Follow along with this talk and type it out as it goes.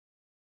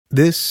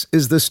This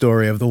is the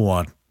story of the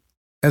one.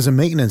 As a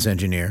maintenance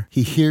engineer,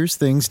 he hears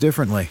things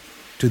differently.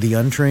 To the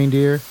untrained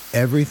ear,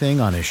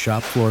 everything on his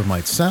shop floor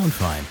might sound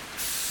fine,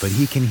 but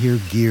he can hear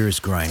gears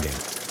grinding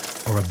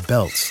or a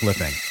belt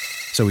slipping.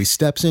 So he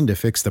steps in to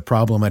fix the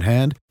problem at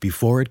hand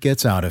before it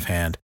gets out of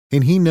hand.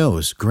 And he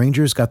knows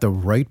Grainger's got the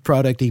right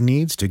product he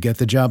needs to get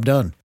the job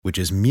done, which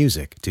is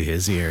music to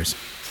his ears.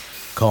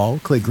 Call,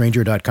 click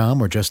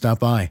Grainger.com, or just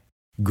stop by.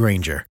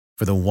 Grainger,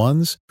 for the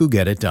ones who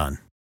get it done.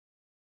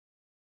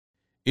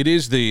 It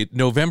is the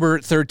November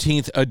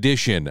 13th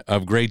edition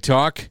of Great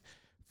Talk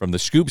from the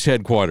Scoops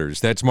headquarters.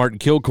 That's Martin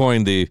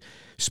Kilcoyne, the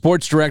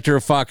sports director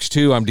of Fox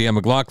 2. I'm Dan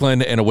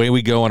McLaughlin, and away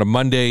we go on a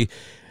Monday.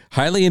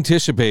 Highly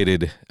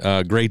anticipated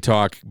Great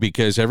Talk,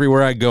 because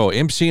everywhere I go,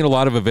 emceeing a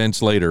lot of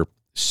events later,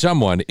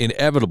 someone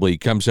inevitably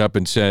comes up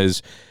and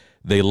says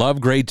they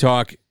love Great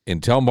Talk,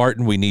 and tell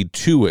Martin we need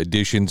 2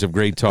 editions of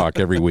Great Talk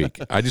every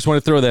week. I just want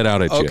to throw that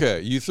out at you.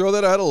 Okay, you throw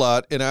that out a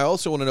lot, and I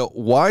also want to know,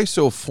 why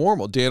so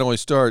formal? Dan always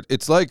starts,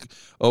 it's like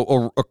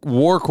a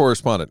war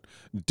correspondent.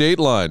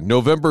 Dateline,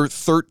 November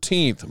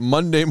 13th,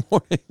 Monday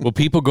morning. Well,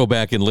 people go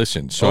back and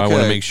listen, so I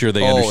want to make sure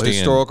they understand.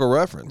 Historical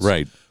reference.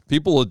 Right.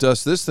 People will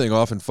dust this thing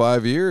off in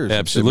 5 years.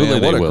 Absolutely,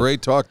 Man, what they a will.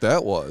 great talk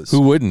that was.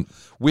 Who wouldn't?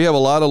 We have a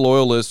lot of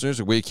loyal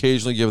listeners. We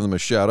occasionally give them a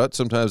shout-out.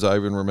 Sometimes I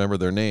even remember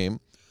their name.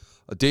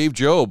 Dave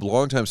Job,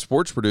 longtime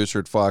sports producer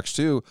at Fox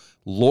 2,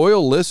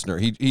 loyal listener.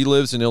 He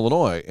lives in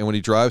Illinois, and when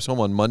he drives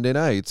home on Monday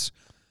nights,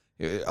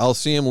 I'll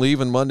see him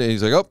leaving Monday.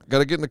 He's like, got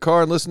to get in the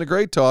car and listen to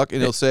Great Talk,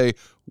 and he'll say,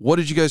 what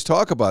did you guys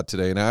talk about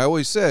today? And I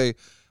always say,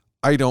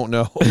 I don't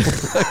know.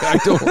 I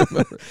don't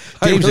remember.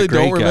 I really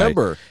don't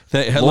remember.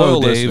 Hello, Loyal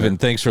Dave, listener. and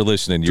thanks for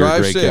listening. You're Drive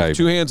a great safe, guy.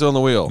 2 hands on the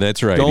wheel.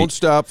 That's right. Don't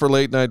stop for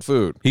late night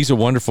food. He's a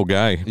wonderful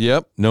guy.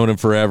 Yep. Known him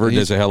forever.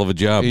 Does a hell of a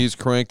job. He's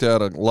cranked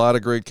out a lot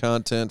of great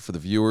content for the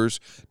viewers.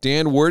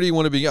 Dan, where do you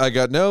want to be? I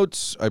got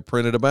notes. I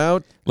printed them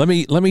out. Let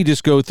me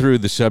just go through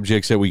the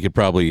subjects that we could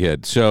probably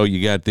hit. So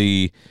you got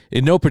in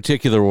no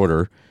particular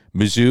order,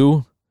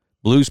 Mizzou,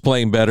 Blues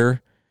playing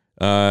better.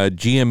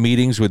 GM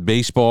meetings with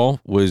baseball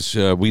was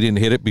we didn't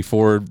hit it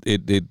before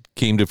it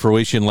came to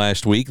fruition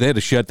last week. They had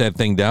to shut that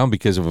thing down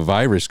because of a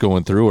virus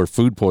going through or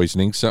food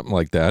poisoning, something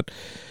like that.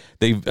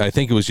 I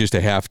think it was just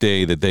a half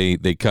day that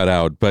they cut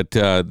out. But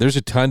there's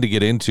a ton to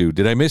get into.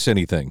 Did I miss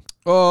anything?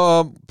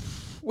 Well,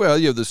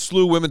 you have the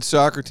SLU women's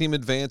soccer team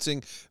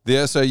advancing, the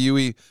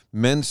SIUE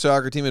men's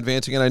soccer team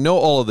advancing, and I know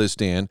all of this,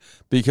 Dan,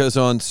 because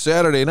on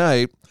Saturday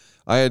night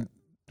I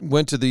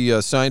went to the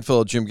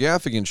Seinfeld Jim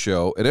Gaffigan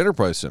show at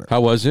Enterprise Center.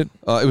 How was it?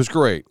 It was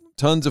great.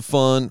 Tons of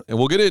fun, and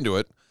we'll get into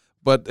it.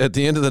 But at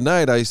the end of the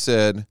night, I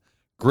said,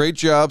 great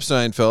job,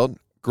 Seinfeld.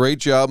 Great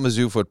job,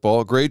 Mizzou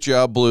football. Great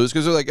job, Blues.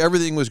 Because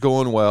everything was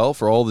going well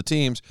for all the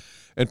teams.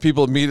 And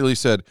people immediately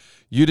said,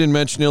 you didn't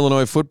mention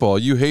Illinois football.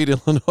 You hate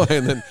Illinois.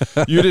 And then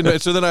you didn't.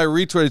 So then I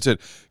retweeted and said,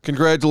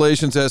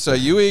 congratulations,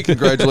 SIUE.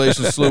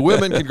 Congratulations, SLU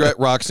women.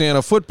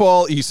 Roxana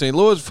football, East St.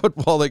 Louis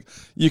football.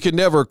 You can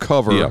never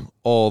cover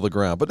all the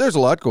ground. But there's a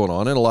lot going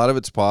on, and a lot of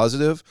it's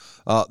positive.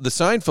 The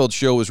Seinfeld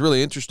show was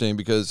really interesting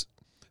because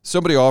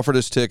somebody offered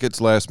us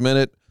tickets last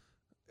minute,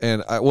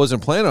 and I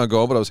wasn't planning on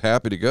going, but I was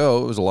happy to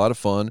go. It was a lot of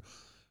fun.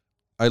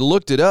 I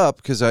looked it up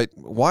because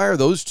why are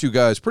those two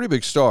guys, pretty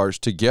big stars,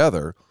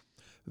 together?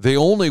 They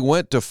only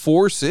went to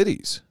 4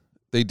 cities.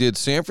 They did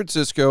San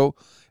Francisco,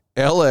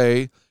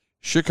 L.A.,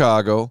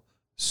 Chicago,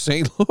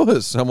 St.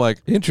 Louis. I'm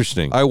like,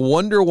 interesting. I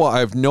wonder why. I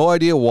have no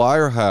idea why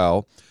or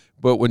how,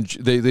 but when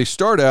they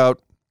start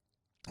out,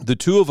 the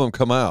two of them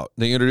come out.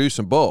 They introduce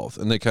them both,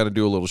 and they kind of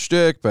do a little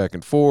shtick back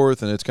and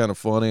forth, and it's kind of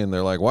funny, and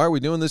they're like, why are we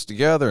doing this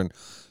together? And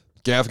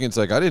Gaffigan's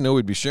like, I didn't know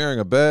we'd be sharing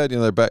a bed.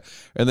 They're back.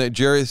 And then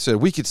Jerry said,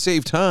 we could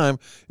save time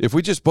if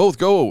we just both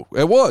go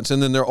at once.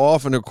 And then they're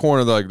off in a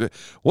corner. They're like,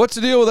 what's the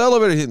deal with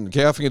elevator? And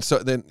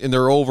Gaffigan, and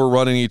they're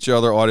overrunning each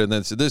other. And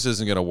then said, this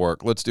isn't going to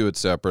work. Let's do it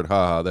separate.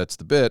 Ha, that's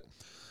the bit.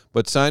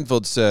 But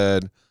Seinfeld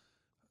said,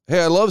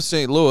 hey, I love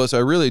St. Louis. I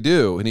really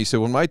do. And he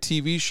said, when my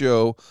TV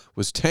show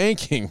was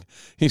tanking,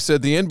 he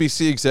said, the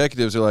NBC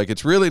executives are like,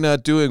 it's really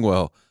not doing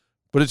well,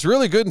 but it's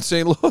really good in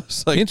St.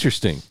 Louis.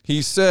 Interesting.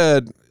 He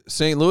said,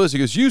 St. Louis, he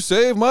goes, you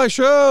saved my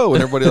show,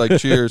 and everybody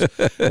cheers.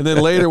 And then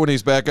later when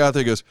he's back out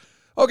there, he goes,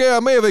 okay, I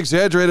may have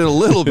exaggerated a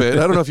little bit.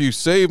 I don't know if you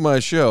saved my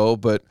show,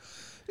 but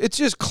it's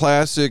just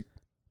classic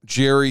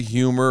Jerry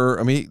humor.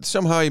 I mean,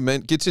 somehow he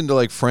gets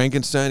into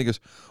Frankenstein. He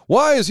goes,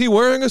 why is he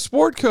wearing a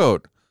sport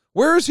coat?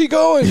 Where is he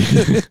going?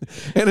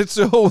 And it's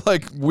so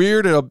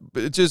weird, and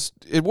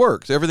it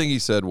works. Everything he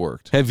said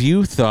worked. Have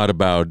you thought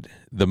about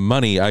the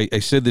money? I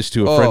said this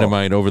to a friend of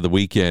mine over the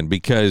weekend,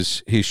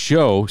 because his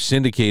show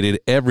syndicated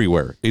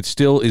everywhere. It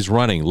still is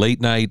running late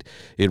night.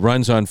 It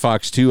runs on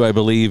Fox 2, I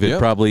believe, at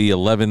probably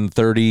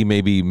 11:30,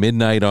 maybe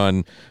midnight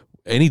on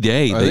any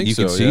day that you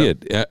can see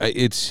it.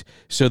 It's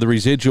so the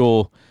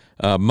residual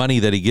money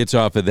that he gets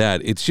off of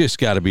that, it's just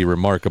got to be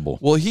remarkable.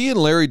 Well, he and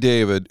Larry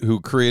David, who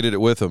created it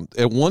with him,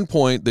 at one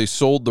point they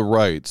sold the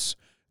rights,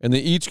 and they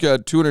each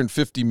got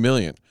 $250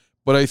 million.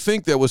 But I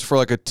think that was for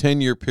a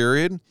 10-year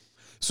period.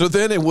 So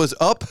then it was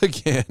up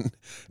again,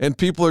 and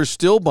people are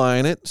still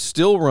buying it,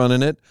 still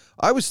running it.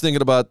 I was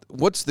thinking about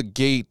what's the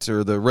gate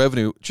or the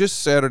revenue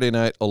just Saturday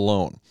night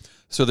alone.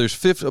 So there's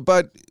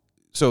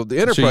so the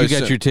Enterprise. So you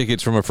got your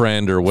tickets from a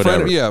friend or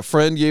whatever.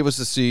 Friend gave us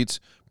the seats,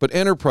 but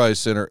Enterprise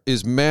Center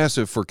is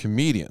massive for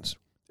comedians.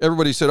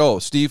 Everybody said, "Oh,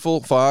 Stiefel,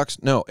 Fox."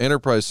 No,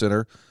 Enterprise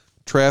Center,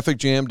 traffic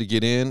jam to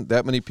get in,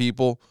 that many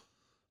people.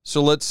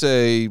 So let's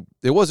say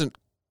it wasn't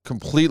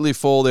completely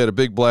full. They had a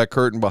big black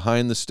curtain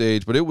behind the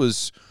stage, but it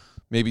was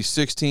maybe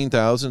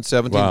 16,000,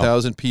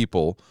 17,000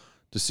 people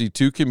to see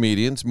two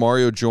comedians.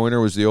 Mario Joyner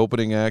was the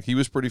opening act. He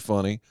was pretty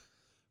funny.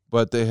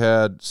 But they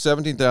had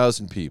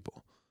 17,000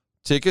 people.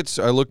 Tickets,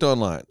 I looked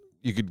online.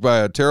 You could buy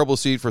a terrible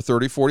seat for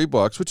 $30,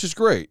 $40, which is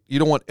great. You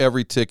don't want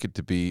every ticket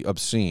to be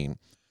obscene.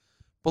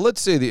 But let's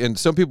say, and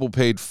some people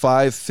paid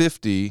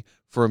 $550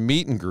 for a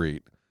meet and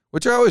greet,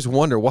 which I always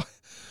wonder,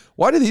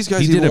 why do these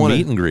guys even want to?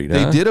 He did a meet and greet,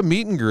 They did a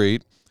meet and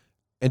greet.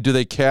 And do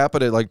they cap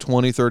it at like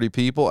 20, 30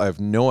 people? I have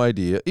no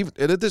idea. Even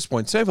and at this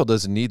point, Seinfeld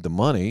doesn't need the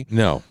money.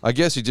 No. I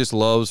guess he just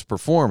loves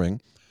performing.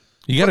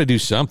 You got to do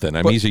something.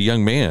 I mean, he's a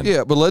young man.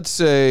 Yeah, but let's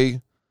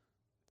say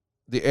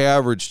the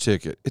average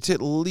ticket, it's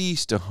at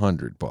least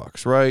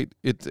 $100, right?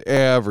 It's the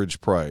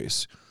average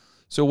price.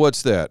 So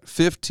what's that?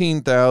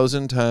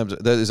 15,000 times,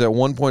 that is at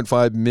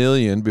 1.5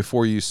 million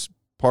before you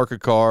park a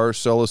car,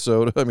 sell a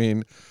soda. I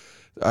mean,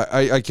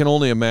 I can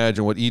only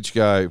imagine what each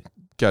guy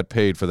got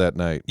paid for that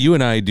night. You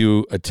and I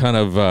do a ton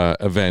of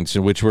events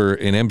in which we're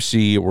an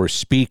MC or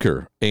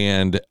speaker,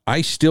 and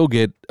I still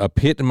get a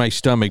pit in my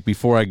stomach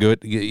before I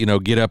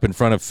get up in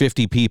front of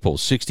 50 people,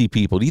 60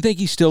 people. Do you think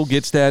he still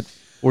gets that,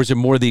 or is it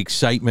more the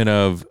excitement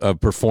of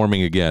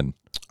performing again?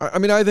 I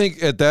mean, I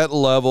think at that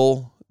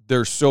level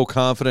they're so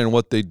confident in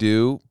what they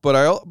do, but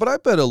I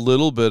bet a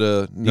little bit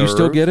of nerve. You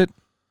still get it?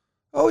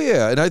 Oh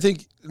yeah, and I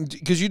think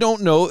because you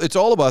don't know, it's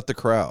all about the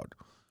crowd.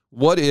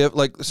 What if,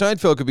 like,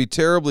 Seinfeld could be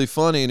terribly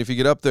funny, and if you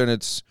get up there and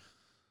it's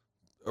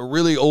a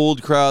really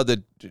old crowd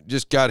that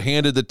just got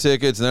handed the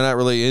tickets and they're not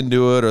really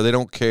into it or they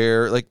don't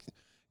care, like,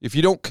 if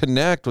you don't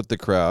connect with the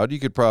crowd,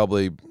 you're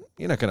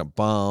not going to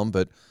bomb,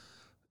 but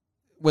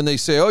when they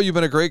say, "Oh, you've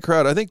been a great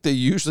crowd," I think they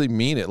usually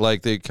mean it.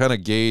 Like, they kind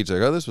of gauge,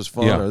 like, "Oh, this was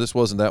fun," or "This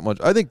wasn't that much."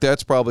 I think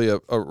that's probably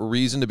a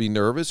reason to be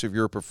nervous if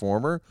you're a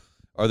performer.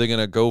 Are they going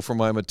to go for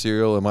my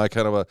material? Am I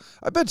kind of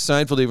I bet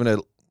Seinfeld even had,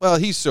 well,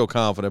 he's so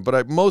confident,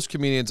 but most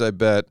comedians, I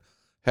bet,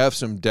 have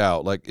some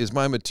doubt. Like, is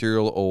my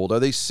material old? Are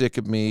they sick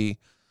of me?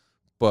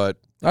 But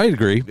I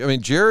agree. I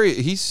mean, Jerry,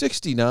 he's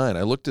 69.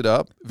 I looked it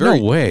up.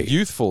 No way.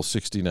 Youthful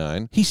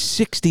 69. He's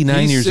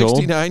 69 years old?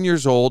 69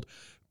 years old,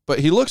 but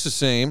he looks the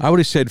same. I would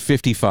have said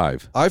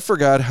 55. I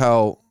forgot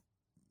how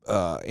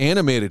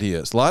animated he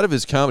is. A lot of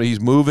his comedy,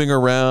 he's moving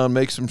around,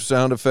 makes some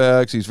sound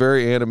effects. He's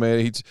very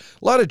animated. He's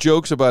a lot of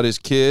jokes about his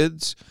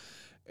kids,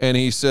 and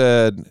he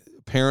said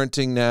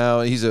parenting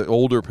now. He's an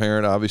older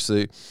parent,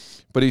 obviously.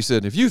 But he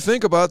said, if you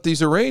think about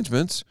these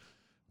arrangements,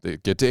 they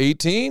get to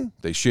 18,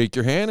 they shake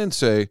your hand and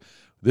say,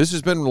 "This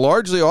has been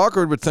largely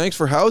awkward, but thanks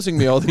for housing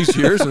me all these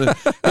years." And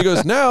he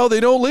goes, "Now they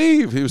don't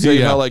leave." He was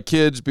saying how, like,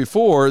 kids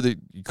before,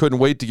 you couldn't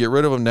wait to get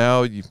rid of them.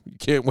 Now you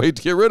can't wait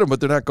to get rid of them, but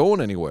they're not going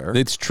anywhere.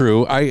 It's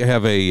true. I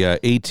have a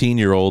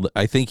 18-year-old.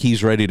 I think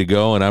he's ready to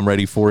go, and I'm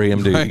ready for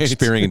him to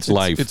experience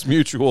life. It's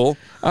mutual.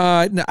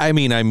 I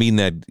mean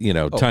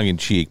that, tongue in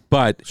cheek.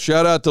 But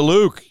shout out to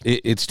Luke.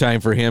 It's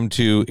time for him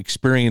to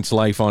experience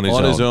life on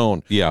his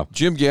own. Yeah.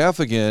 Jim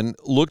Gaffigan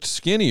looked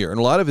skinnier, and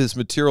a lot of his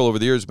material over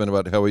the years has been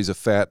about how he's a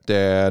fat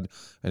dad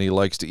and he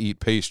likes to eat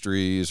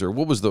pastries, or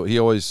what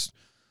was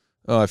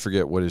I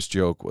forget what his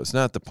joke was.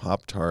 Not the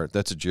Pop-Tart.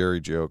 That's a Jerry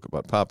joke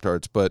about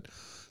Pop-Tarts. But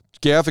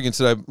Gaffigan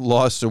said, "I've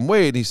lost some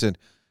weight." And he said,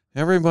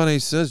 "Everybody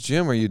says,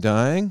 Jim, are you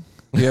dying?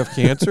 Do you have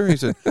cancer?" He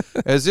said,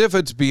 as if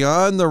it's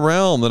beyond the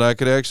realm that I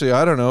could actually,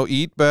 I don't know,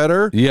 eat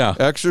better,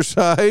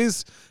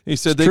 exercise. He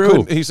said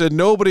He said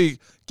nobody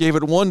gave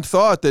it one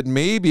thought that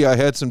maybe I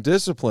had some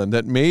discipline,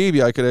 that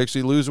maybe I could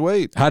actually lose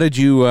weight. How did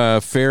you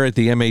fare at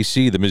the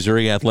MAC, the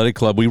Missouri Athletic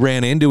Club? We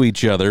ran into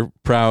each other.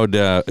 Proud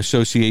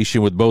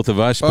association with both of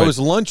us. I was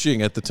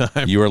lunching at the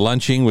time. You were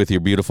lunching with your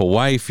beautiful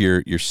wife,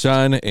 your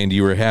son, and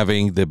you were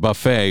having the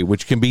buffet,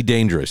 which can be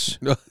dangerous.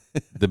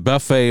 The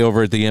buffet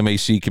over at the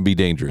MAC can be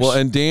dangerous. Well,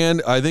 and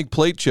Dan, I think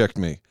plate checked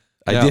me.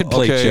 I did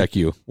plate check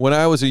you. When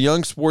I was a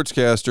young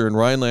sportscaster in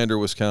Rhinelander,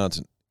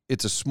 Wisconsin,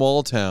 it's a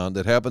small town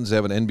that happens to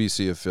have an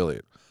NBC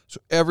affiliate. So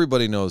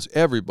everybody knows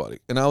everybody.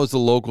 And I was the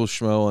local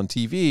schmo on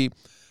TV.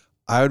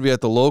 I would be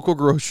at the local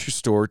grocery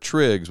store.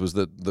 Triggs was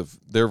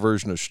their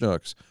version of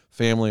Schnucks,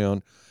 family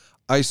owned.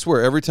 I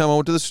swear, every time I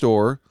went to the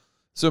store,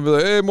 somebody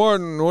like, "Hey,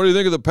 Martin, what do you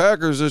think of the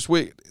Packers this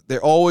week?" They're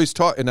always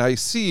talking, and I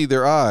see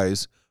their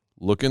eyes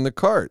look in the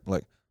cart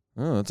like,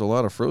 "Oh, that's a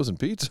lot of frozen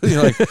pizza."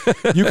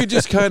 You could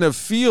just kind of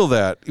feel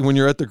that when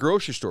you're at the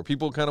grocery store.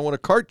 People kind of want to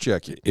cart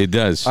check you. It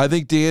does. I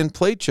think Dan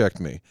plate checked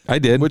me. I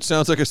did. Which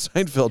sounds like a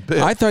Seinfeld bit.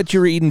 I thought you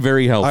were eating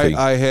very healthy.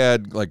 I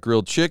had like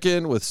grilled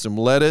chicken with some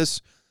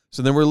lettuce.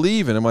 So then we're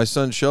leaving, and my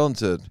son Sheldon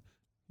said,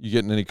 "You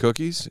getting any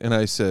cookies?" And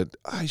I said,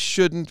 "I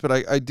shouldn't, but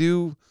I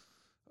do.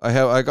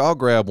 I'll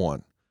grab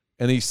one."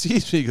 And he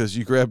sees me, he goes,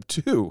 you grabbed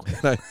 2.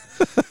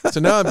 So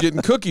now I'm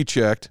getting cookie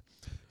checked.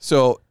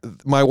 So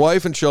my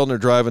wife and Sheldon are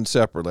driving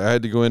separately. I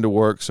had to go into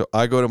work, so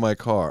I go to my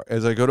car.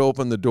 As I go to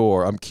open the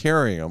door, I'm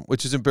carrying them,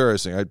 which is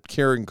embarrassing. I'm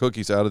carrying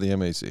cookies out of the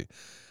MAC.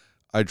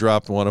 I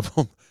dropped one of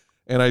them,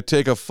 and I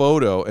take a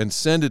photo and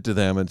send it to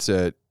them and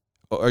said,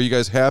 are you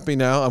guys happy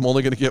now? I'm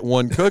only going to get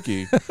 1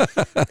 cookie.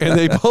 And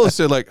they both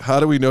said, like, how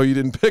do we know you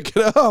didn't pick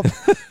it up?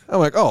 I'm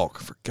like, oh,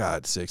 for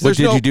God's sakes. What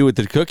did you do with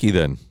the cookie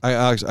then?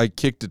 I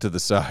kicked it to the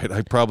side.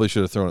 I probably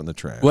should have thrown it in the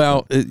trash.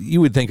 Well, you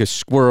would think a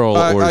squirrel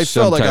or I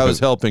some felt like type I was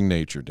of, helping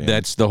nature, Dan.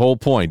 That's the whole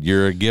point.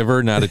 You're a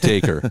giver, not a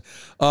taker.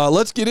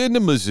 Let's get into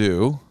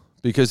Mizzou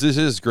because this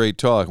is great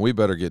talk. We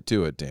better get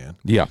to it, Dan.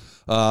 Yeah.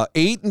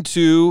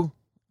 8-2.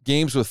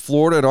 Games with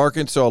Florida and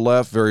Arkansas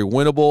left, very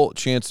winnable.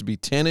 Chance to be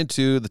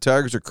 10-2. The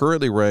Tigers are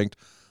currently ranked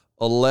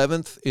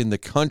 11th in the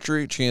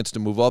country. Chance to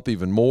move up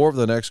even more over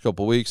the next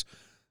couple of weeks.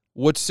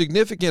 What's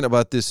significant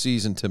about this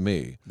season to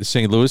me? The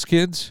St. Louis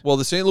kids? Well,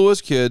 the St. Louis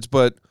kids,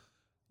 but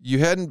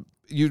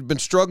you'd been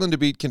struggling to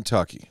beat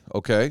Kentucky,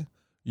 okay?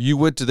 You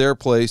went to their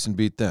place and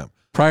beat them.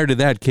 Prior to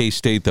that,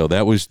 K-State, though,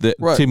 that was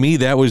Right. To me,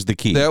 that was the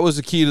key. That was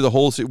the key to the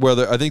whole season.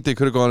 I think they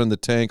could have gone in the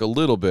tank a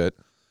little bit.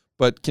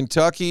 But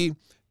Kentucky,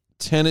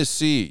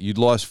 Tennessee, you'd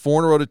lost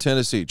 4 in a row to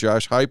Tennessee.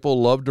 Josh Heupel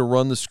loved to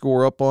run the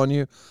score up on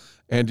you.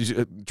 And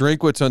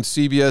Drinkwitz on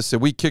CBS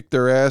said, we kicked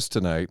their ass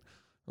tonight.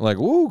 I'm like,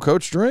 ooh,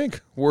 Coach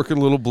Drink, working a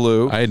little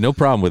blue. I had no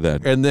problem with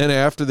that. And then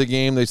after the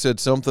game, they said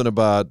something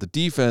about the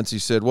defense. He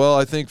said, well,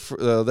 I think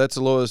that's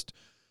the lowest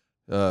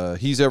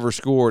he's ever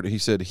scored. He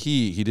said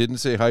he didn't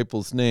say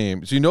Heupel's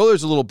name. So you know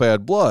there's a little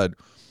bad blood.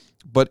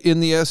 But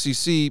in the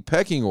SEC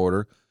pecking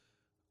order,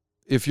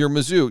 if you're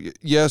Mizzou,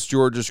 yes,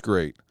 Georgia's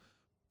great.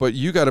 But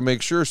you got to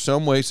make sure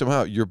some way,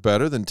 somehow, you're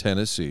better than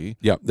Tennessee.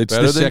 Yeah, it's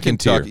better the than second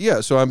Kentucky. tier.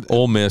 Yeah, so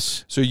Ole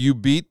Miss. So you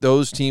beat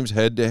those teams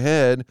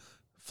head-to-head.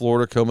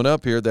 Florida coming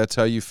up here, that's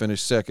how you finish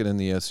second in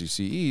the SEC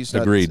East.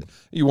 Agreed.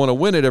 You want to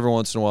win it every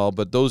once in a while,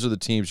 but those are the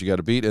teams you got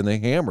to beat, and they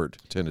hammered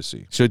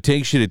Tennessee. So it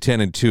takes you to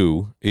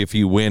 10-2 if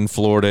you win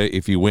Florida,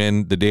 if you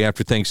win the day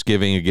after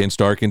Thanksgiving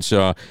against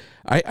Arkansas.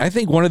 I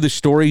think one of the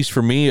stories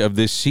for me of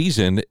this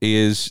season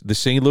is the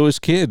St. Louis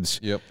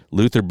kids. Yep.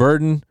 Luther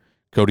Burden,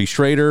 Cody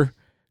Schrader,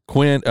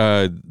 Quinn,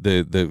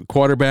 the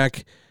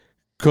quarterback,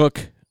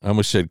 Cook. I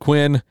almost said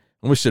Quinn.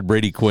 I almost said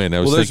Brady Quinn.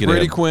 There's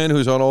Brady Quinn,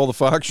 who's on all the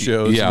Fox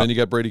shows, yeah. And then you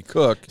got Brady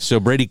Cook. So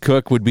Brady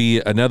Cook would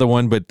be another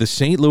one, but the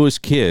St. Louis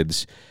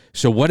kids.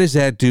 So what does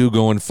that do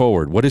going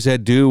forward? What does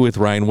that do with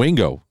Ryan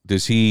Wingo?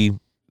 Does he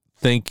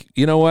think,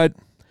 you know what,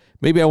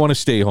 maybe I want to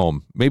stay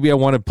home. Maybe I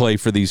want to play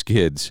for these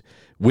kids,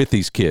 with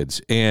these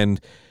kids. And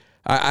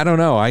I don't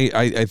know.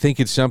 I think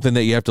it's something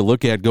that you have to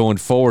look at going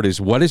forward is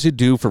what does it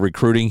do for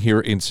recruiting here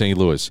in St.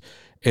 Louis?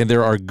 And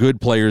there are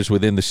good players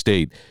within the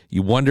state.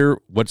 You wonder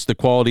what's the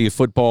quality of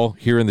football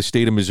here in the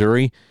state of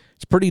Missouri.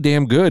 It's pretty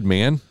damn good,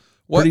 man.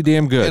 Pretty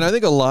damn good. And I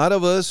think a lot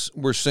of us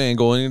were saying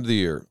going into the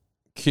year,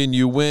 can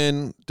you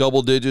win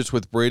double digits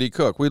with Brady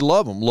Cook? We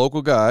love him,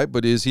 local guy,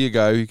 but is he a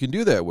guy who you can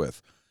do that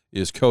with?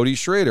 Is Cody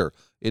Schrader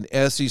an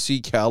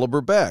SEC caliber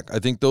back? I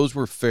think those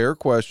were fair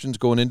questions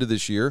going into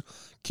this year.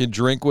 Can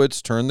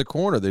Drinkwitz turn the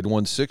corner? They'd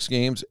won 6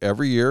 games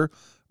every year.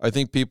 I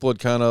think people had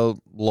kind of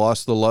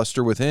lost the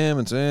luster with him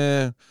and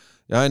said,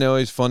 I know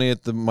he's funny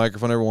at the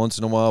microphone every once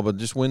in a while, but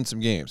just win some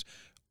games.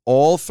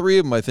 All 3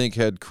 of them, I think,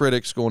 had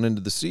critics going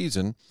into the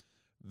season.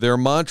 Their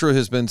mantra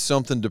has been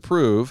something to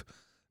prove,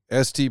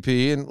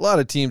 STP, and a lot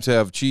of teams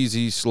have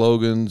cheesy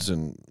slogans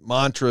and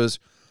mantras,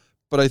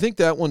 but I think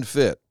that one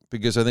fit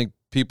because I think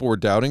people were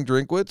doubting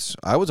Drinkwitz.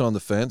 I was on the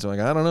fence. I'm like,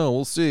 I don't know,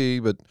 we'll see,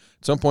 but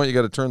at some point you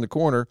got to turn the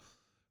corner.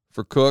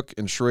 For Cook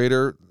and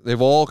Schrader,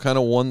 they've all kind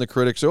of won the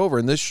critics over,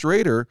 and this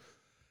Schrader,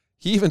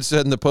 he even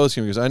said in the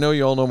postgame, because I know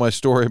you all know my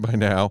story by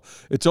now,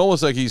 it's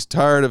almost like he's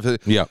tired of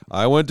it. Yeah.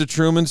 I went to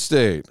Truman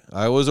State.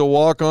 I was a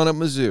walk-on at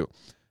Mizzou.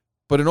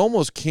 But it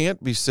almost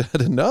can't be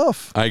said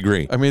enough. I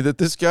agree. I mean, that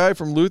this guy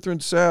from Lutheran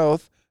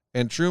South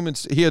and Truman,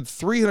 he had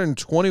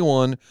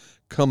 321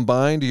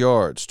 combined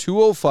yards,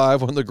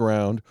 205 on the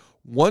ground,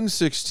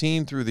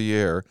 116 through the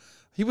air.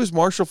 He was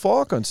Marshall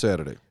Faulk on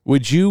Saturday.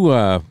 Would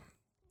you,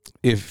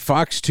 if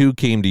Fox 2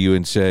 came to you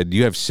and said,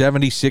 you have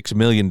 $76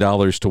 million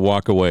to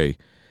walk away,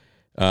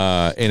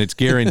 and it's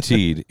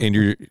guaranteed,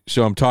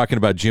 so I'm talking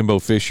about Jimbo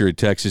Fisher at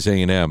Texas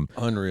A&M.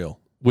 Unreal.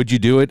 Would you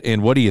do it?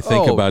 And what do you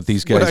think about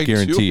these guys would I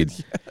guaranteed? do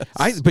it?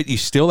 Yes. But you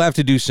still have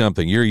to do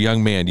something. You're a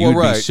young man. You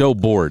would be so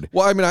bored.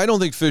 Well, I mean, I don't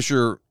think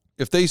Fisher,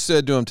 if they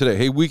said to him today,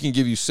 hey, we can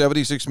give you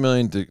 $76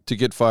 million to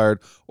get fired,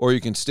 or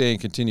you can stay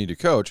and continue to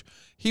coach,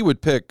 he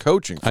would pick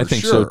coaching for sure. I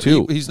think so,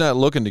 too. He's not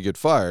looking to get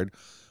fired,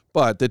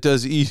 but that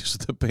does ease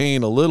the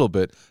pain a little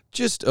bit.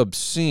 Just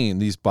obscene,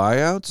 these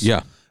buyouts.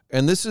 Yeah.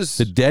 And this is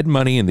the dead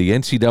money in the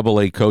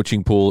NCAA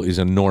coaching pool is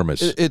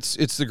enormous.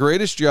 It's the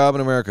greatest job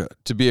in America,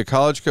 to be a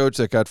college coach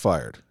that got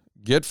fired.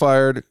 Get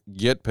fired,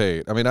 get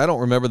paid. I mean, I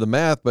don't remember the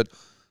math, but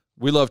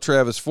we love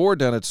Travis Ford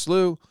down at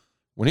SLU.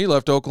 When he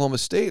left Oklahoma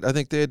State, I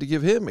think they had to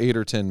give him $8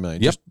 or $10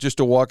 million just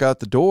to walk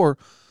out the door.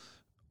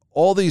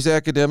 all these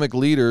academic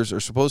leaders are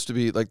supposed to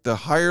be like the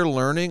higher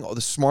learning,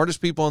 the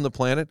smartest people on the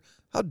planet.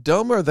 How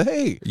dumb are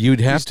they?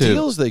 You'd have These to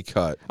deals they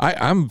cut.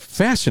 I'm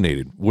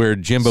fascinated where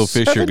Jimbo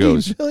Fisher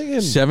goes. Million.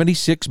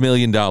 $76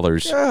 million.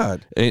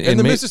 God. And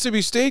the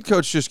Mississippi State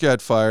coach just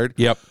got fired.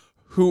 Yep.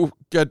 Who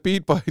got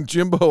beat by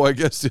Jimbo, I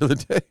guess, the other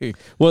day.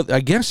 Well, I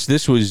guess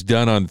this was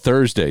done on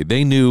Thursday.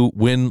 They knew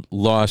win,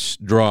 loss,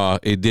 draw.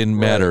 It didn't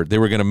matter. They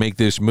were going to make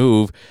this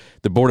move.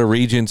 The Board of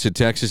Regents at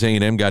Texas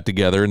A&M got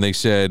together, and they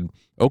said,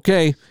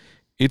 okay,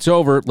 it's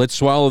over. Let's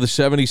swallow the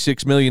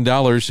 $76 million,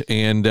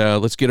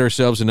 and let's get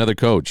ourselves another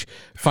coach.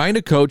 Find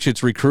a coach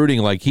that's recruiting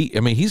like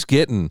he's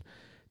getting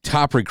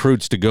top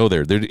recruits to go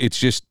there. It's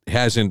just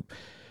hasn't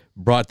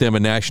brought them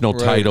a national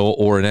title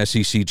or an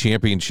SEC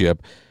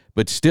championship.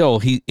 But still,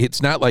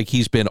 it's not like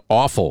he's been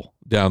awful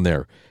down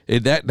there.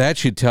 That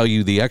should tell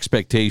you the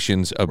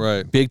expectations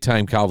of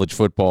big-time college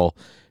football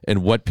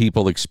and what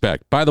people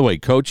expect. By the way,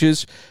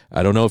 coaches,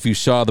 I don't know if you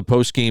saw the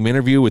post-game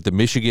interview with the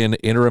Michigan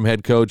interim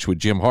head coach with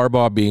Jim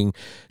Harbaugh being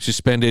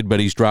suspended, but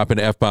he's dropping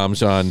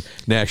F-bombs on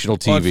national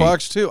TV. On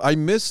Fox 2. I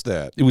missed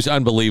that. It was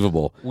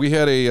unbelievable. We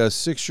had a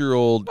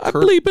 6-year-old I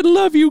bleep and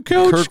love you,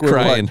 coach,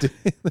 crying.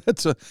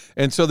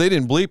 And so they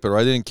didn't bleep it,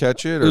 right? They didn't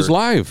catch it? It was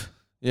live.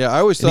 Yeah, I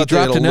always thought he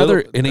dropped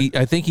another,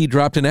 I think he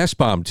dropped an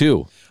S-bomb,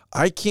 too.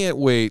 I can't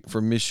wait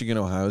for Michigan,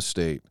 Ohio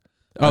State.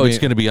 It's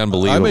going to be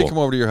unbelievable. I may come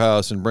over to your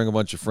house and bring a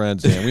bunch of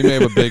friends in. We may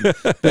have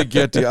a big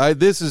get-together.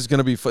 This is going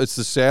to be it's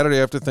the Saturday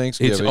after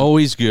Thanksgiving. It's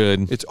always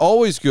good. It's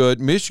always good.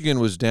 Michigan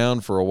was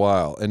down for a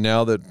while, and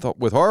now that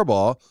with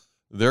Harbaugh,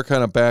 they're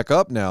kind of back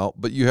up now,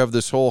 but you have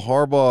this whole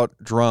Harbaugh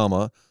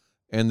drama,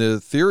 and the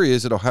theory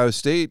is that Ohio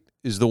State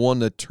is the one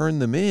that turned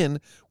them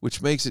in,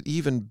 which makes it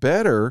even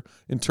better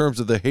in terms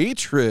of the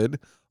hatred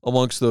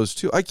amongst those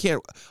two.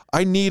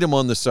 I need him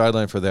on the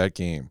sideline for that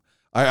game.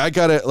 I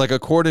got a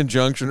court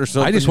injunction or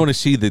something. I just want to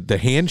see the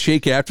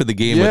handshake after the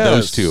game with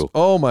those two.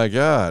 Oh my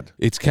God.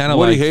 It's kind of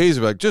Woody like Hayes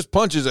like just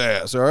punch his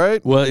ass, all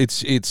right? Well,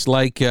 it's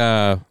like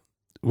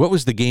what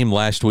was the game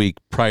last week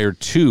prior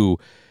to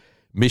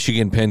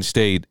Michigan Penn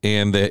State,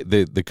 and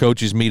the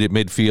coaches meet at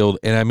midfield,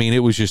 and I mean it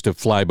was just a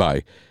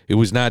flyby. It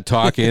was not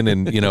talking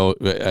and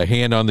a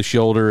hand on the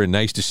shoulder and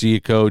nice to see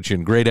you, coach,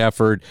 and great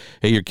effort.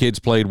 Hey, your kids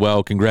played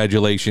well,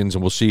 congratulations,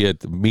 and we'll see you at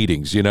the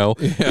meetings.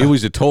 It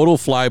was a total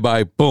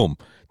flyby. Boom.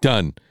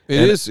 Done.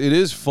 It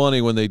is funny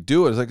when they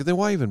do it. It's like, then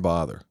why even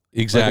bother?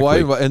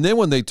 Exactly. And then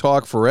when they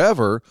talk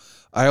forever,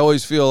 I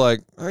always feel like,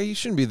 you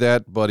shouldn't be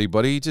that buddy.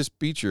 He just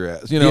beat your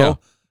ass. Yeah.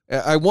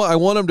 I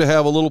want him to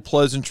have a little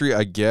pleasantry,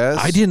 I guess.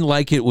 I didn't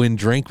like it when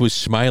Drink was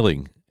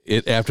smiling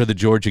after the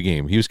Georgia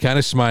game. He was kind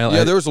of smiling.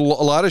 Yeah, there was a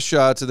lot of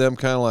shots of them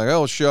kind of like,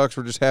 oh, shucks,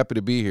 we're just happy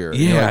to be here.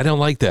 Yeah, I don't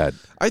like that.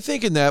 I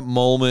think in that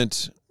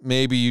moment,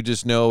 maybe you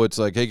just know it's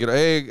like, hey,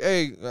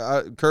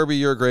 Kirby,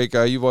 you're a great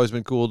guy. You've always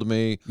been cool to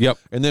me. Yep.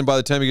 And then by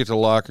the time you get to the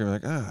locker room,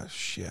 you're like,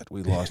 shit,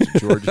 we lost to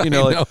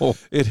Georgia.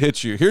 It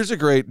hits you. Here's a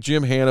great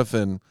Jim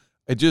Hanifin.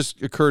 It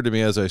just occurred to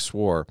me as I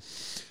swore.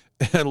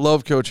 I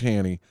love Coach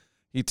Haney.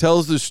 He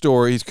tells the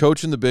story. He's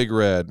coaching the Big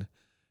Red.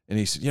 And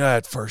he said,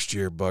 that first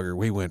year, Bugger,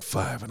 we went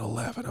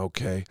 5-11,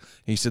 okay?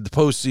 He said, the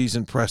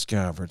postseason press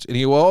conference. And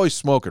he was always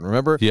smoking,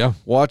 remember? Yeah.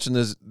 Watching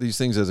these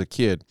things as a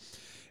kid.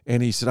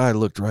 And he said, I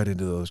looked right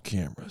into those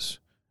cameras.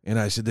 And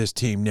I said, this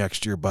team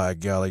next year, by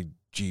golly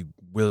gee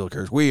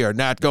willikers, we are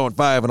not going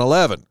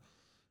 5-11.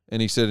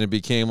 And he said, and it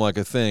became like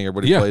a thing.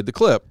 Everybody played the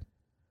clip.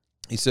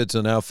 He said,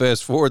 so now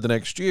fast forward the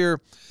next year.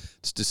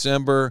 It's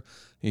December.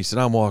 He said,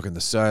 I'm walking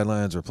the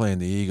sidelines. We're playing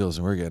the Eagles,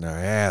 and we're getting our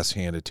ass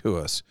handed to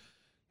us.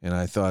 And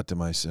I thought to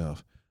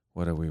myself,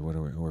 what are we? We're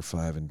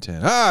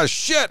 5-10. Ah,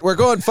 shit, we're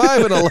going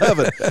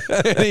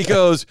 5-11. And he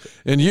goes,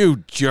 and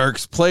you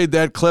jerks played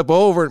that clip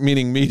over,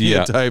 meaning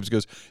media types,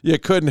 goes, you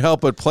couldn't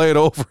help but play it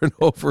over and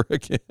over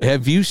again.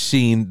 Have you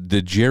seen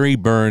the Jerry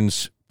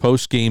Burns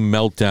post-game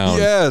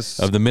meltdown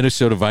of the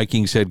Minnesota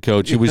Vikings head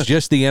coach? It was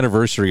just the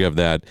anniversary of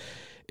that.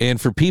 And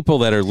for people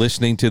that are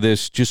listening to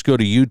this, just go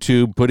to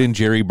YouTube, put in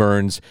Jerry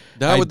Burns.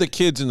 Not with the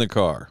kids in the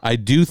car. I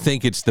do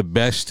think it's the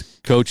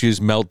best coach's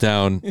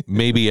meltdown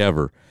maybe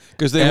ever.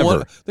 Because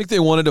I think they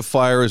wanted to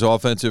fire his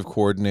offensive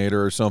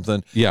coordinator or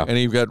something. Yeah. And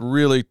he got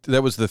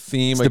that was the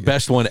theme. It's the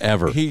best one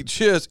ever. He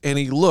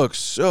looks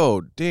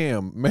so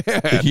damn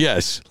mad.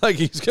 Yes. Like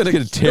he's going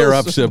to tear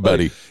up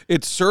somebody.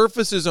 It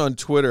surfaces on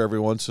Twitter every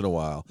once in a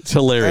while. It's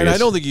hilarious. And I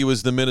don't think he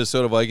was the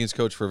Minnesota Vikings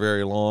coach for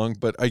very long,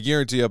 but I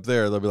guarantee up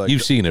there they'll be like,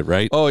 you've seen it,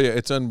 right? Oh, yeah,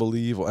 it's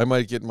unbelievable. I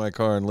might get in my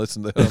car and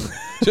listen to him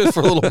just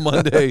for a little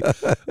Monday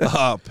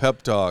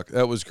pep talk.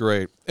 That was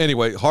great.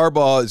 Anyway,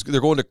 Harbaugh,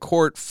 they're going to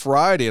court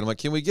Friday, and I'm like,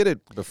 can we get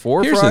it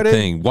before Friday? Friday? Here's the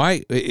thing.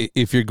 Why,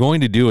 if you're going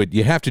to do it,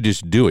 you have to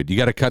just do it. You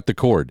got to cut the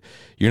cord.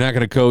 You're not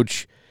going to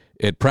coach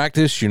at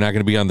practice. You're not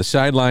going to be on the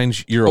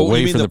sidelines. You're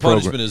away from the program.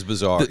 The punishment is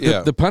bizarre.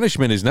 The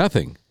punishment is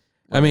nothing.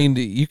 Right. I mean,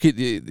 you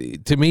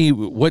could. To me,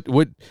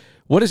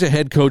 what is a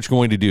head coach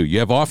going to do? You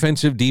have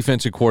offensive,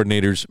 defensive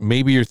coordinators.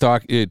 Maybe you're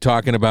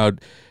talking about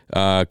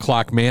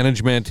clock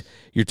management.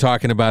 You're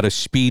talking about a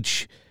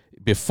speech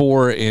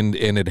before and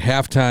at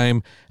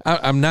halftime.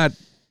 I'm not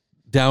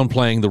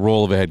downplaying the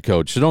role of a head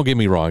coach. So don't get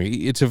me wrong.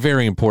 It's a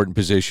very important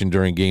position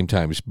during game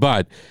times,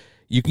 but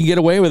you can get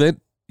away with it.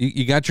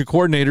 You got your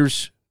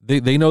coordinators.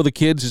 They know the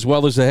kids as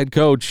well as the head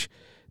coach.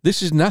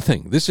 This is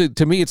nothing.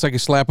 To me, it's like a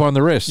slap on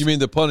the wrist. You mean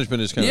the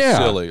punishment is kind of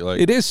silly?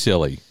 It is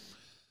silly.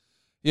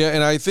 Yeah,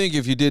 and I think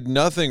if you did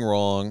nothing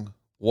wrong,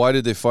 why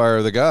did they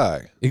fire the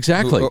guy?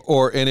 Exactly.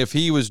 And if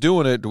he was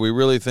doing it, do we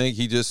really think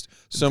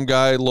some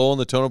guy low on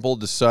the totem pole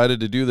decided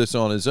to do this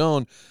on his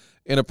own?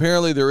 And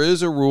apparently there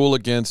is a rule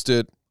against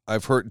it.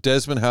 I've heard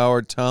Desmond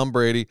Howard, Tom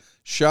Brady,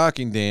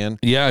 shocking, Dan.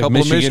 Yeah, a couple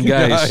Michigan of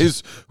Michigan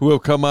guys who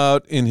have come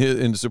out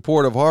in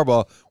support of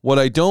Harbaugh. What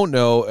I don't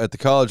know at the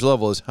college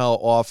level is how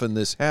often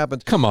this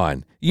happens. Come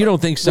on. You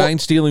don't think sign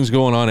stealing's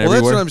going on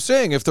everywhere? Well, that's what I'm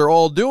saying. If they're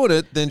all doing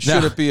it, then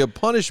should it be a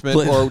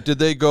punishment, or did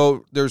they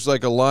go, there's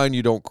like a line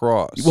you don't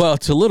cross? Well,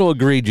 it's a little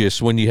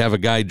egregious when you have a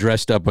guy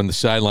dressed up on the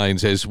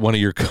sidelines as one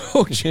of your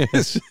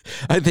coaches.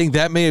 I think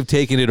that may have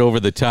taken it over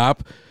the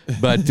top.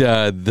 But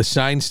the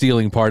sign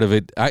stealing part of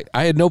it, I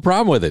had no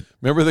problem with it.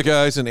 Remember the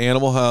guys in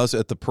Animal House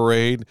at the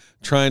parade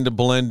trying to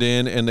blend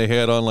in, and they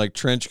had on like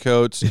trench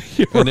coats,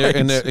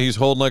 and he's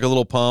holding like a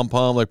little pom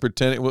pom, like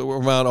pretending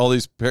around all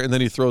these, and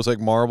then he throws like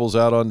marbles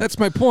out on. That's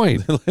my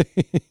point.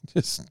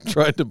 Just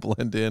tried to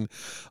blend in.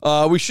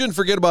 We shouldn't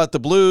forget about the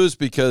Blues,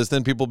 because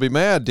then people will be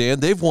mad.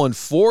 Dan, they've won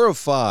 4 of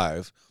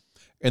 5.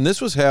 And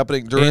this was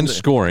happening during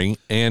scoring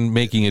and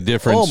making a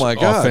difference. Oh my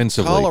God,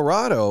 offensively.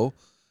 Colorado.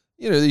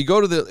 You go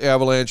to the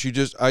Avalanche,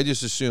 I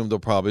just assume they'll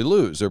probably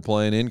lose. They're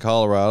playing in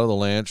Colorado. The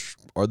Avalanche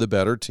are the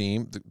better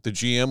team. The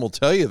GM will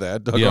tell you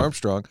that, Doug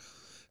Armstrong.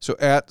 So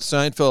at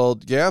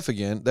Seinfeld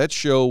Gaffigan, that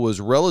show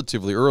was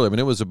relatively early. I mean,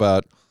 it was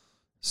about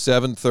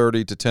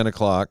 7:30 to 10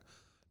 o'clock.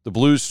 The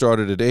Blues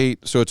started at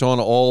 8, so it's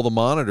on all the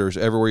monitors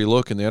everywhere you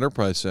look in the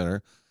Enterprise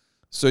Center.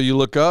 So you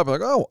look up,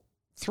 like,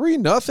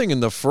 3-0 in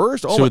the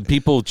first. So would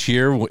people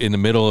cheer in the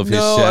middle of his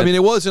set? No, I mean,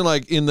 it wasn't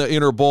like in the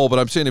inner bowl, but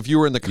I'm saying if you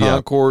were in the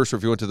concourse or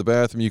if you went to the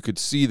bathroom, you could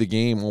see the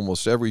game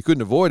almost you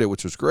couldn't avoid it,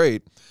 which was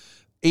great.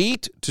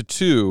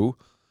 8-2,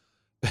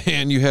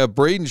 and you have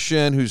Braden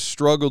Shen, who's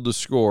struggled to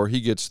score. He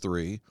gets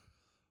 3.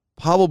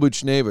 Pavel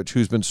Buchnevich,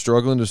 who's been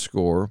struggling to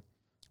score,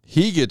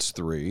 he gets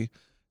 3.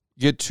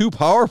 Get 2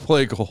 power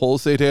play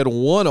goals. They'd had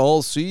 1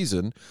 all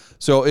season,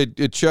 so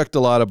it checked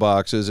a lot of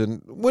boxes.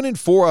 And winning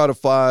 4 out of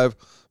 5,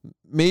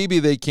 maybe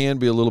they can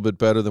be a little bit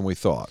better than we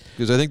thought,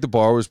 because I think the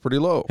bar was pretty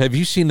low. Have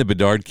you seen the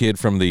Bedard kid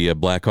from the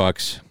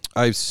Blackhawks?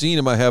 I've seen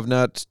him. I have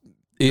not.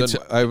 I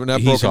have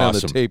not broken down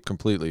the tape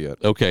completely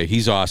yet. Okay,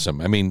 he's awesome.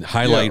 I mean,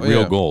 highlight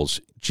real goals.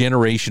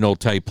 Generational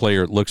type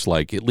player, it looks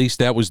like. At least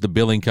that was the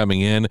billing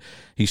coming in.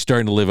 He's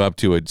starting to live up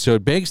to it. So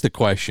it begs the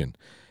question,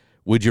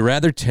 would you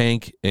rather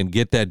tank and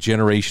get that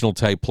generational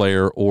type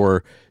player,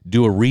 or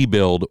do a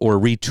rebuild or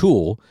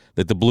retool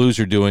that the Blues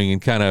are doing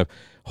and kind of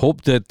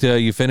hope that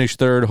you finish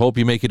third, hope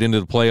you make it into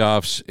the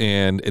playoffs,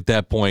 and at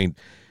that point,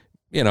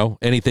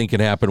 anything can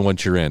happen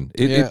once you're in.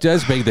 It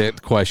does beg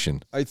that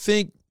question. I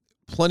think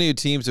plenty of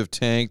teams have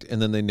tanked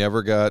and then they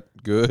never got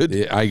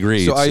good. I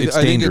agree. So it's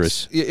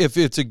dangerous. If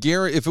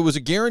it was a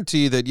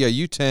guarantee that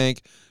you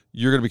tank,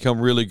 you're going to become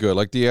really good.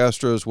 Like the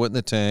Astros went in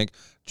the tank.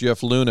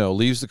 Jeff Luhnow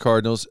leaves the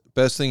Cardinals.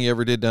 Best thing he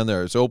ever did down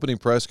there. His opening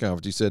press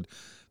conference, he said,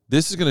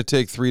 "This is going to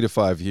take 3 to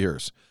 5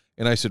 years."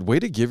 And I said, way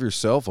to give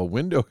yourself a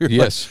window here.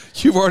 Yes.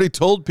 Like, you've already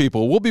told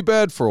people we'll be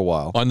bad for a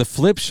while. On the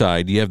flip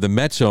side, you have the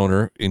Mets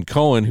owner in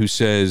Cohen who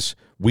says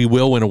we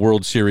will win a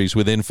World Series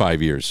within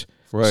 5 years.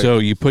 Right. So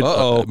you put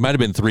it might have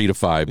been 3 to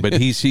 5, but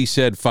he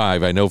said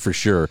 5, I know for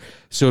sure.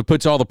 So it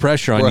puts all the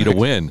pressure on you to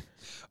win.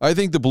 I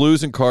think the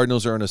Blues and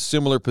Cardinals are in a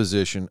similar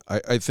position.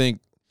 I think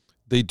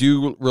they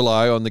do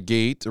rely on the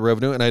gate, the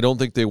revenue, and I don't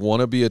think they want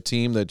to be a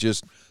team that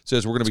just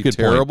says we're going to be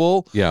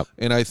terrible. Point. Yeah.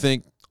 And I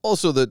think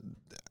also that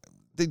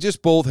they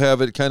just both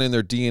have it kind of in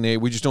their DNA.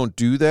 We just don't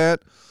do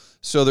that.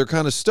 So they're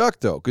kind of stuck,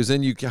 though, because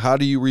then how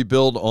do you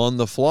rebuild on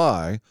the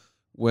fly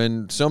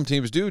when some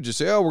teams do just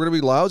say, we're going to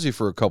be lousy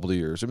for a couple of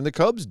years? I mean, the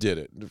Cubs did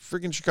it. The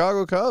freaking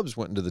Chicago Cubs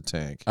went into the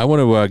tank. I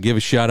want to give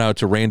a shout-out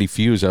to Randy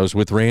Fuse. I was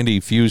with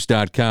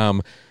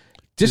RandyFuse.com.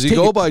 Does he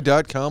go by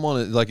 .com on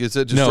it? Like, is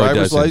it just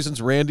driver's license,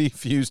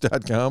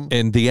 RandyFuse.com?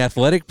 And the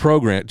athletic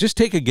program, just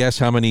take a guess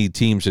how many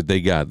teams that they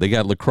got. They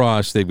got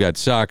lacrosse, they've got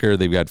soccer,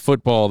 they've got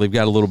football, they've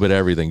got a little bit of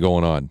everything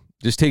going on.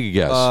 Just take a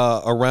guess.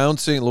 Around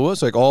St.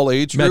 Louis, like all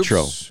age groups?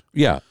 Metro.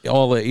 Yeah,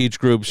 all the age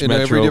groups. In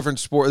Metro. Every different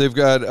sport. They've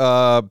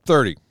got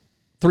 30.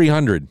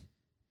 300.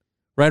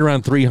 Right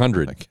around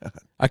 300. Oh my God.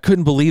 I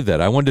couldn't believe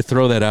that. I wanted to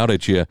throw that out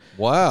at you.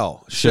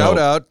 Wow. Shout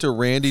out to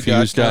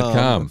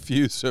Randy.com.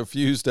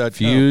 Fuse.com.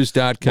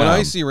 Fuse.com. When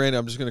I see Randy,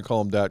 I'm just going to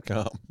call him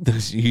 .com.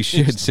 You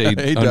should say,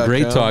 on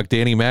Great Talk,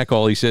 Danny Mac,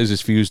 all he says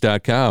is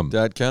Fuse.com.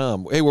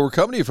 .com. Hey, we're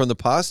coming to you from the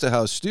Pasta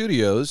House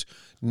Studios.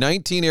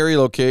 19 area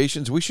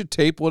locations. We should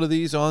tape one of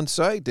these on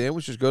site, Dan.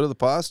 We should go to the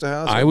Pasta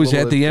House. I was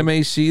at the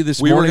MAC this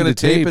morning. We were going to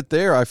tape it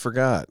there. I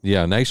forgot.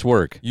 Yeah, nice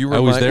work. I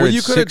was there at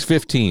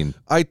 6:15.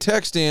 I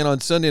text Dan on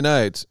Sunday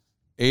nights,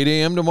 8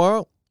 a.m.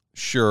 tomorrow?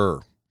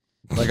 Sure.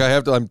 Like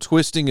I'm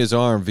twisting his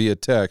arm via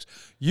text.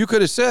 You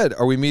could have said,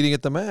 "Are we meeting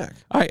at the Mac?"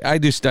 I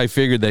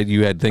figured that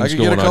you had things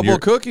going on. I could get a couple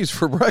of cookies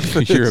for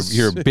breakfast.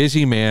 You're a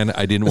busy man.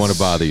 I didn't want to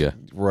bother you.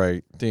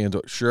 Right, Dan.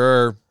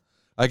 Sure.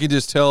 I can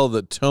just tell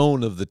the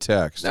tone of the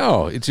text.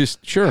 No, it's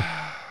just sure.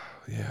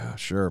 Yeah,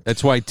 sure.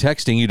 That's why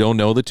texting you don't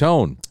know the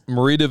tone.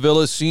 Marita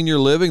Villas Senior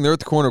Living. They're at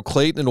the corner of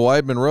Clayton and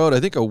Wideman Road. I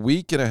think a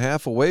week and a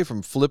half away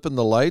from flipping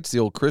the lights. The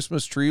old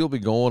Christmas tree will be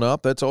going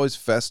up. That's always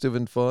festive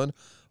and fun.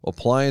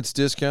 Appliance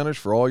discounters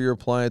for all your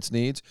appliance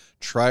needs.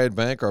 Triad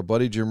Bank, our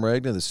buddy Jim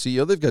Ragnar, the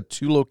CEO. They've got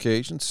 2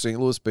 locations, St.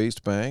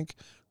 Louis-based bank.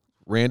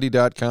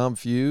 Randy.com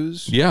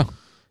Fuse. Yeah,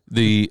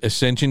 the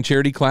Ascension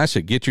Charity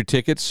Classic. Get your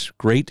tickets.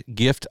 Great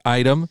gift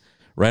item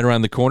right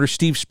around the corner.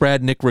 Steve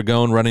Spratt, Nick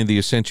Ragone running the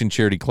Ascension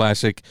Charity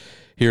Classic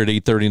here at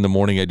 8:30 in the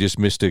morning. I just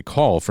missed a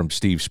call from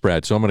Steve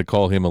Spratt, so I'm going to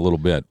call him a little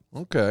bit.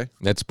 Okay.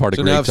 That's part of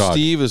so Great now Talk. if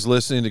Steve is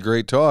listening to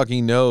Great Talk,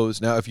 he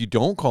knows. Now, if you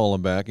don't call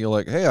him back, you're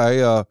like, hey,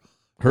 I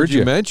heard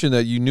you mention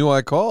that you knew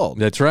I called.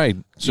 That's right.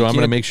 So I'm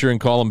going to make sure and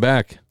call him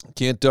back.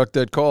 Can't duck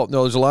that call.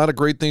 No, there's a lot of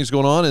great things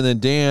going on. And then,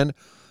 Dan,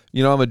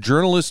 I'm a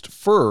journalist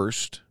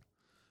first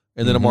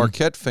and then a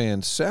Marquette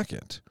fan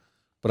second.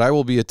 But I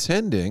will be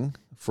attending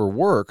for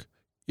work.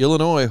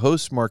 Illinois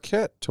hosts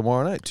Marquette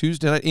tomorrow night,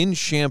 Tuesday night in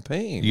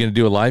Champaign. You going to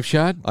do a live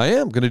shot? I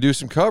am going to do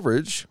some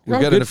coverage. We've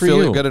Oh, got good for you.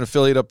 We've got an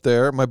affiliate up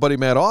there. My buddy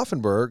Matt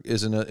Offenberg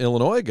is an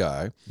Illinois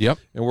guy. Yep.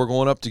 And we're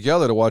going up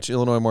together to watch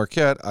Illinois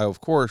Marquette. I,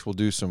 of course, will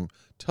do some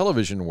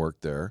television work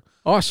there.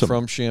 Awesome.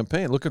 From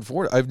Champaign. Looking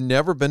forward. I've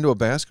never been to a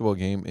basketball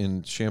game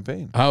in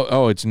Champaign.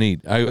 Oh, it's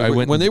neat. I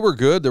went when they were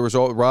good. There was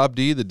Rob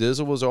D. The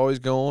Dizzle was always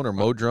going, or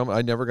Mo Drum.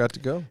 I never got to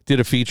go. Did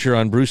a feature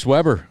on Bruce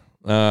Weber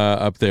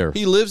up there.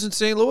 He lives in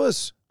St.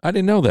 Louis. I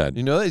didn't know that.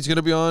 You know that? He's going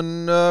to be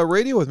on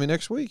radio with me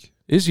next week.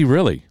 Is he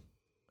really?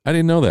 I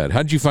didn't know that.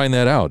 How did you find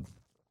that out?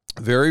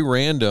 Very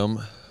random.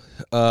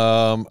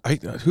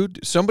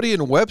 Somebody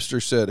in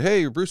Webster said,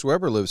 "Hey, Bruce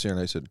Weber lives here," and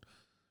I said,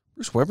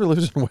 "Bruce Weber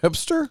lives in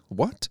Webster?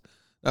 What?"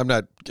 I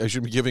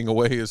shouldn't be giving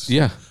away his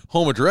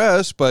home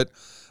address, but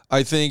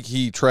I think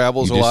he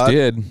travels a lot.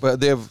 Did. But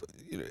they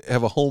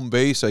have a home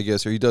base, I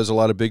guess, or he does a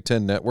lot of Big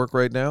Ten Network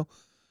right now.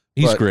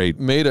 He's great.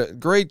 Made a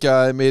great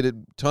guy, made a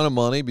ton of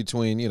money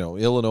between,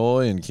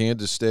 Illinois and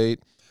Kansas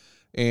State.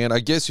 And I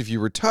guess if you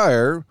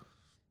retire,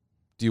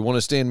 do you want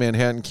to stay in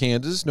Manhattan,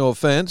 Kansas? No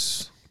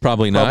offense.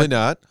 Probably not.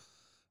 Probably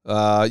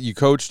not. You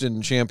coached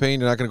in Champaign.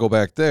 You're not going to go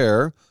back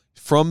there.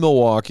 From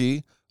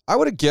Milwaukee. I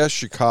would have guessed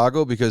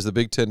Chicago because the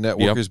Big Ten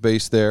Network is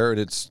based there, and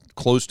it's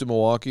close to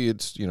Milwaukee.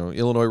 It's,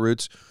 Illinois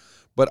roots.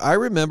 But I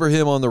remember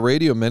him on the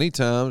radio many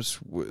times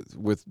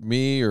with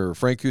me or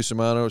Frank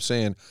Cusimano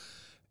saying,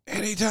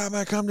 anytime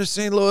I come to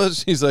St.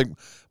 Louis, he's like,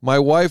 my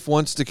wife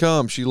wants to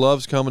come. She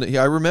loves coming.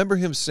 I remember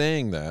him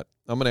saying that.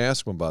 I'm going to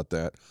ask him about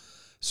that.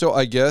 So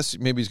I guess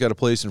maybe he's got a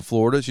place in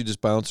Florida. You just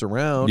bounce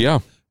around. Yeah.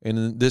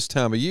 And this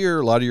time of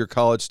year, a lot of your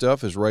college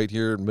stuff is right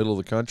here in the middle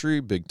of the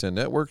country, Big Ten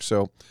Network.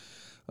 So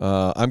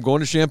I'm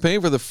going to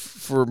Champaign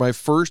for my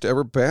first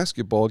ever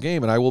basketball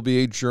game, and I will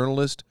be a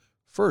journalist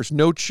first.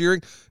 No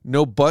cheering,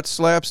 no butt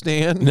slaps,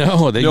 Dan.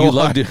 No, you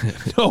love to.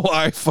 No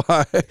high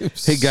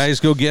fives. Hey, guys,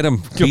 go get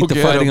him. Beat the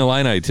Fighting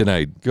Illini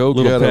tonight. Go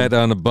little get pat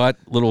on the butt,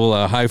 little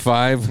high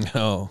five.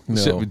 No.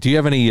 So, do you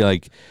have any,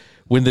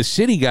 when the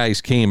city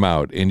guys came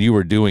out and you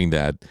were doing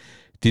that,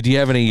 did you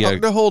have any?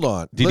 No, hold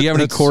on. Did you have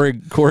any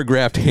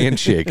choreographed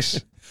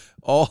handshakes?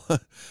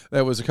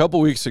 That was a couple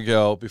weeks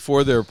ago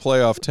before their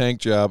playoff tank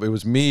job. It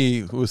was me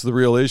who was the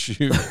real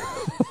issue.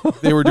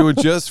 They were doing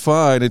just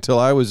fine until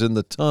I was in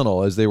the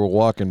tunnel as they were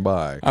walking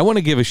by. I want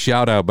to give a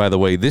shout out, by the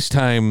way. This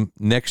time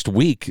next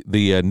week,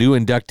 the new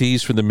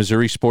inductees for the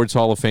Missouri Sports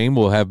Hall of Fame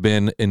will have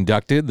been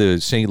inducted, the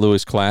St.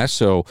 Louis class.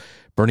 So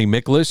Bernie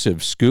Miklasz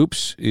of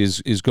Scoops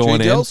is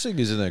going in. Jay Delsing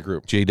is in that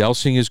group. Jay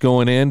Delsing is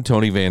going in.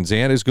 Tony Van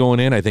Zandt is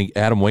going in. I think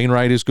Adam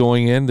Wainwright is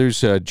going in.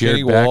 There's Jared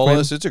Kenny Backman.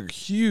 Wallace. It's a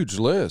huge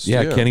list.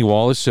 Yeah, Kenny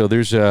Wallace. So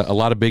there's a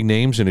lot of big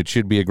names, and it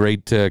should be a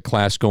great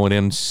class going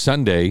in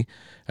Sunday,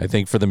 I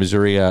think, for the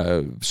Missouri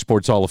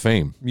Sports Hall of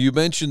Fame. You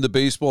mentioned the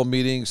baseball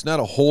meetings.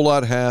 Not a whole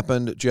lot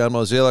happened. John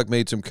Mozeliak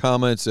made some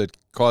comments that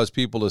caused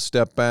people to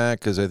step back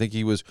because I think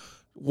he was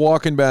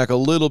walking back a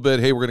little bit.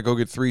 Hey, we're going to go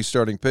get 3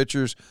 starting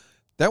pitchers.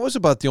 That was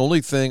about the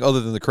only thing other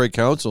than the Craig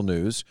Counsell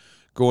news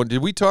going.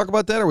 Did we talk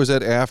about that, or was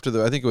that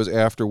after I think it was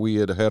after we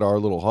had our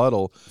little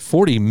huddle.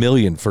 $40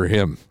 million for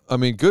him. I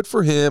mean, good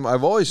for him.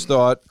 I've always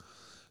thought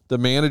the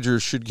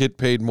managers should get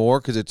paid more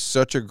because it's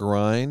such a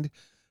grind.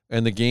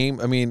 And the game,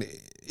 I mean,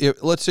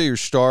 let's say your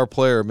star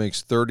player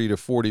makes 30 to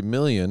 40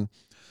 million,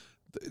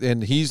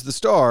 and he's the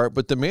star,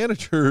 but the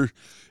manager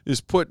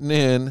is putting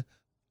in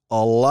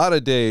a lot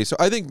of days. So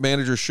I think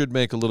managers should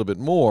make a little bit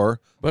more.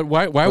 But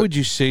why would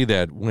you say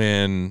that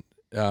when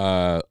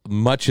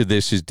much of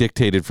this is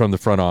dictated from the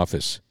front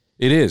office?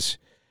 It is.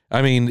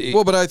 I mean,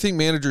 but I think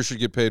managers should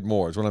get paid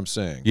more is what I'm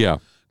saying. Yeah.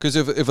 Because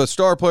if a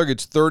star player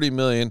gets $30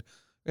 million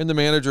and the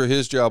manager,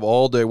 his job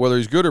all day, whether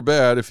he's good or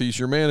bad, if he's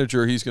your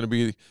manager, he's going to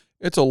be,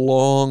 it's a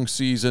long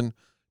season.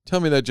 Tell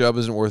me that job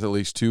isn't worth at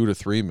least $2 to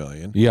 $3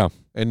 million. Yeah.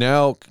 And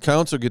now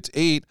Counsell gets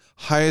 $8,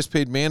 highest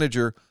paid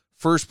manager,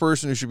 first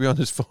person who should be on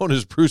his phone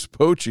is Bruce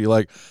Bochy.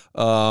 Like,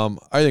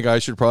 I think I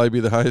should probably be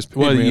the highest paid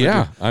manager.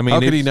 Yeah. I mean,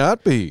 how could he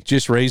not be?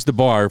 Just raise the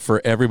bar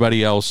for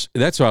everybody else.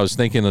 That's what I was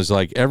thinking, is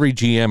like every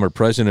GM or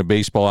president of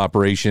baseball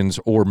operations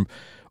or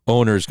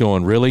owners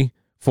going, really?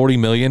 $40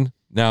 million?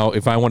 Now,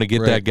 if I want to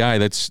get that guy,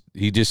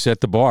 he just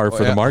set the bar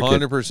for the market.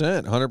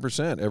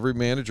 100%. Every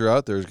manager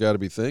out there has got to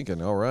be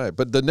thinking, all right.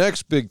 But the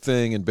next big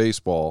thing in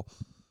baseball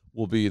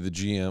will be the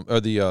GM or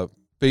the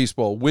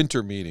baseball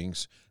winter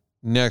meetings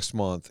next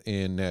month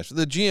in Nashville.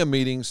 The GM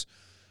meetings,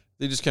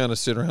 they just kind of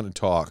sit around and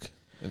talk.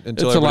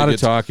 It's a lot of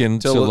talking.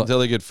 Until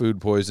they get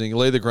food poisoning,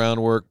 lay the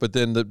groundwork. But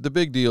then the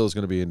big deal is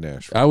going to be in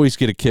Nashville. I always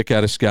get a kick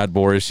out of Scott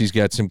Boras. He's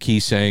got some key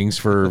sayings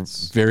for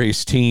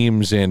various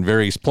teams and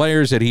various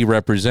players that he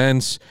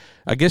represents.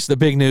 I guess the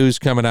big news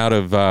coming out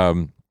of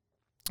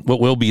what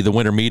will be the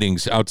winter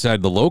meetings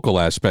outside the local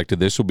aspect of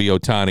this will be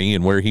Ohtani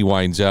and where he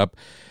winds up.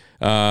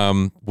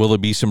 Will there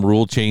be some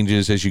rule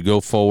changes as you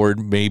go forward?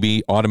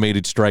 Maybe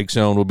automated strike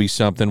zone will be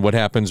something. What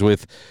happens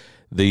with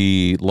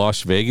the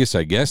Las Vegas,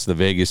 I guess, the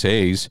Vegas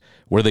A's?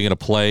 Where are they going to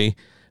play?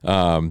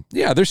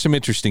 There's some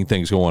interesting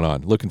things going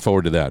on. Looking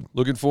forward to that.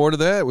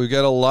 We've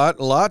got a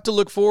lot to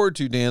look forward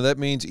to, Dan. That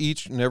means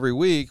each and every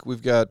week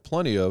we've got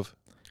plenty of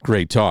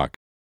great talk.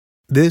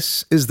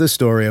 This is the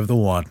story of the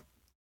one.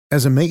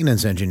 As a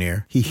maintenance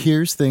engineer, he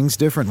hears things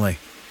differently.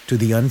 To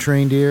the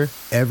untrained ear,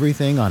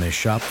 everything on his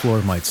shop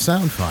floor might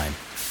sound fine,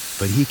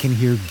 but he can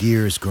hear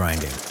gears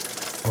grinding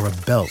or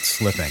a belt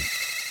slipping.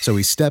 So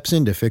he steps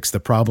in to fix the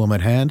problem at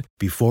hand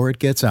before it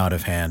gets out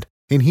of hand.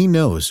 And he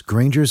knows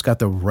Grainger's got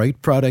the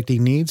right product he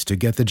needs to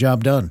get the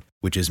job done,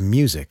 which is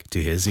music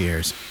to his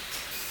ears.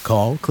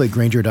 Call, click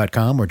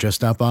Grainger.com, or just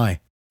stop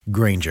by.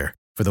 Grainger,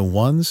 for the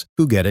ones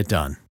who get it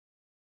done.